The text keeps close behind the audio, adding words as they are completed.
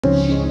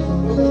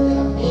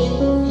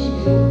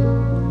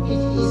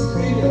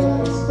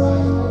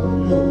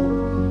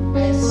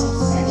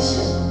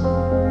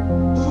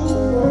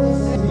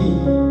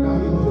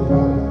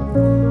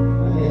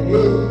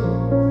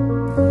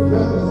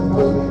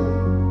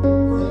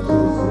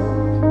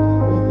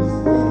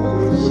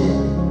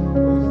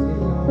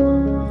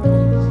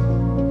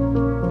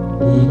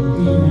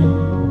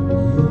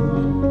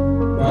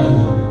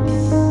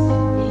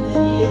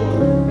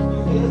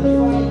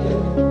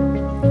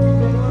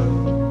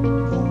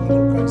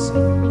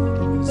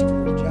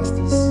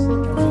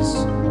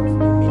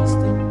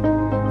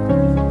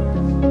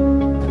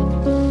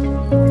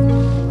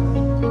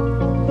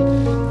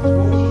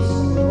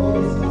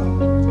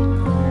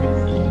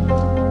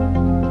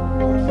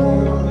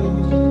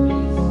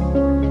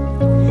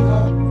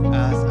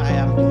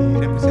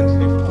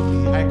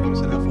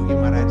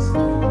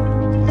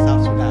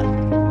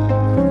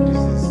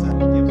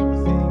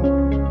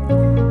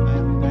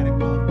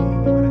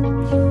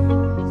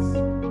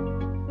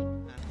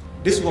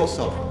This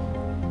workshop,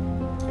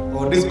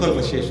 or this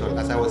conversation,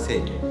 as I was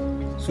saying,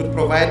 should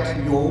provide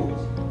you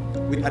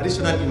with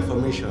additional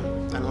information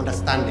and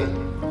understanding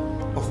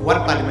of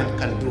what Parliament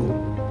can do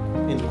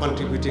in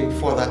contributing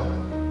further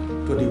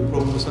to the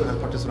promotion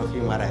and protection of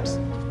human rights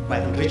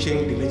by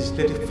enriching the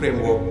legislative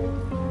framework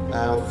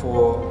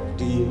for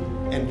the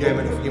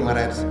enjoyment of human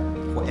rights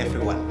for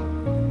everyone.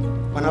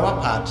 On our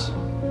part,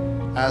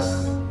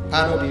 as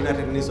part of the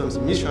United Nations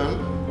mission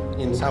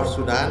in South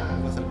Sudan,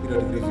 Universal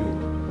Periodic Review,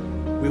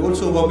 we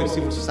also work with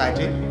civil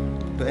society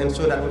to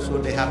ensure that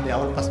also they have their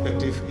own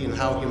perspective in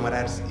how human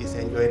rights is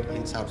enjoyed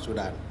in South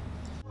Sudan.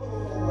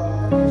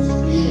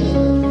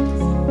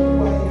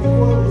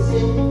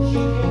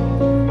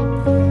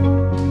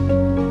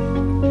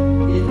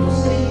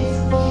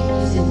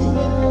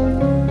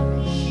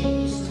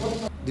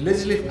 The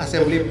Legislative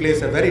Assembly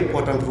plays a very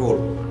important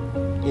role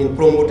in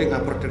promoting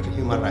and protecting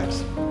human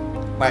rights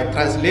by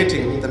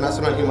translating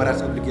international human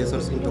rights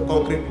obligations into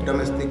concrete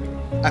domestic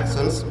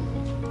actions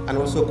and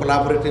also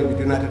collaborating with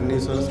United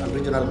Nations and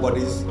regional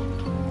bodies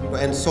to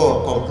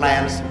ensure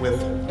compliance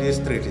with these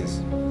treaties.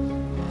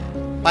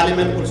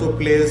 Parliament also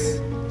plays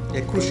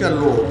a crucial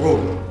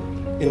role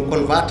in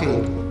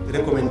converting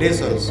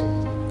recommendations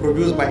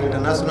produced by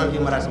international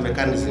human rights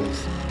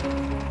mechanisms,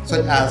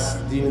 such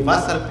as the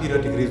Universal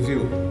Periodic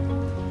Review,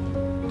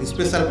 the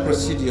special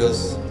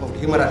procedures of the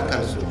Human Rights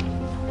Council,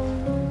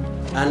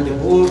 and the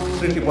whole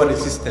treaty body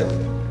system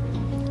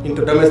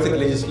into domestic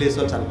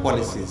legislations and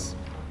policies.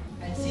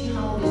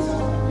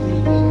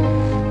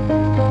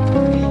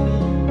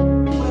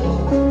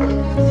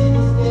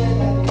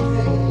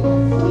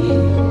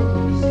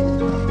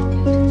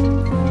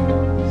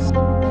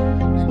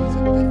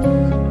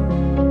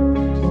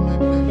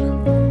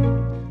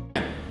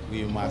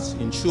 We must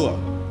ensure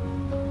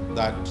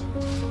that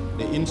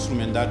the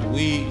instrument that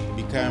we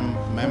become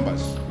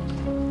members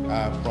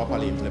are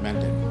properly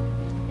implemented.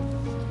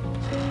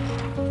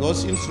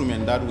 Those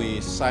instruments that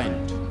we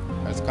signed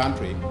as a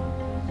country,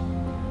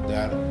 they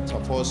are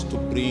supposed to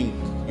bring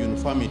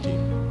uniformity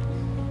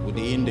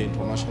within the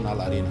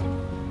international arena.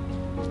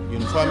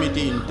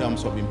 Uniformity in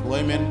terms of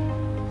employment,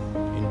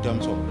 in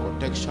terms of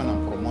protection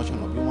and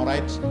promotion of human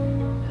rights,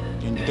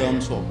 in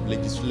terms of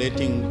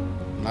legislating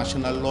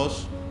national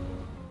laws.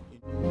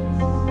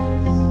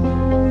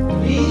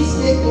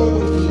 Please take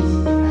your